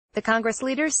The Congress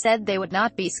leaders said they would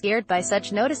not be scared by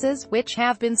such notices, which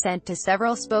have been sent to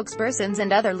several spokespersons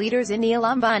and other leaders in Anil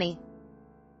Ambani.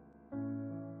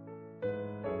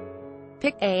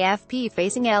 Pic. AFP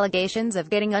facing allegations of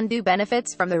getting undue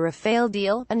benefits from the Rafale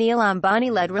deal. Anil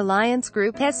Ambani-led Reliance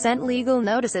Group has sent legal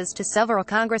notices to several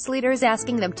Congress leaders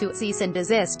asking them to cease and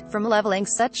desist from leveling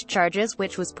such charges,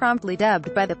 which was promptly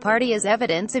dubbed by the party as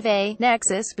evidence of a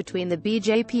nexus between the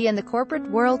BJP and the corporate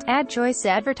world. Ad choice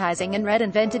advertising and red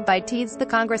invented by Teeds. The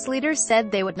Congress leaders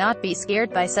said they would not be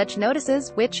scared by such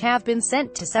notices, which have been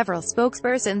sent to several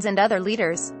spokespersons and other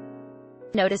leaders.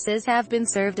 Notices have been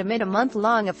served amid a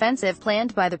month-long offensive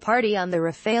planned by the party on the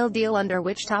Rafale deal, under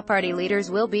which top party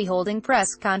leaders will be holding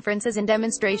press conferences and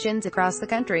demonstrations across the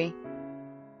country.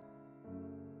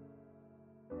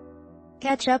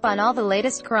 Catch up on all the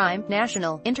latest crime,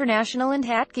 national, international and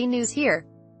Hatke news here.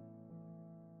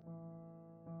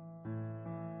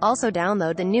 Also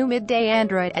download the new Midday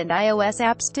Android and iOS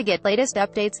apps to get latest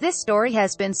updates. This story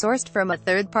has been sourced from a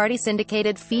third-party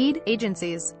syndicated feed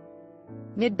agencies.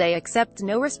 Midday accepts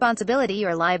no responsibility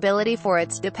or liability for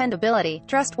its dependability,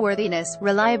 trustworthiness,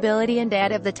 reliability and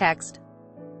date of the text.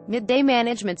 Midday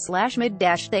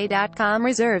Management/mid-day.com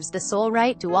reserves the sole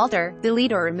right to alter,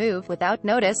 delete or remove, without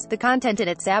notice, the content in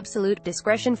its absolute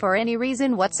discretion for any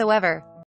reason whatsoever.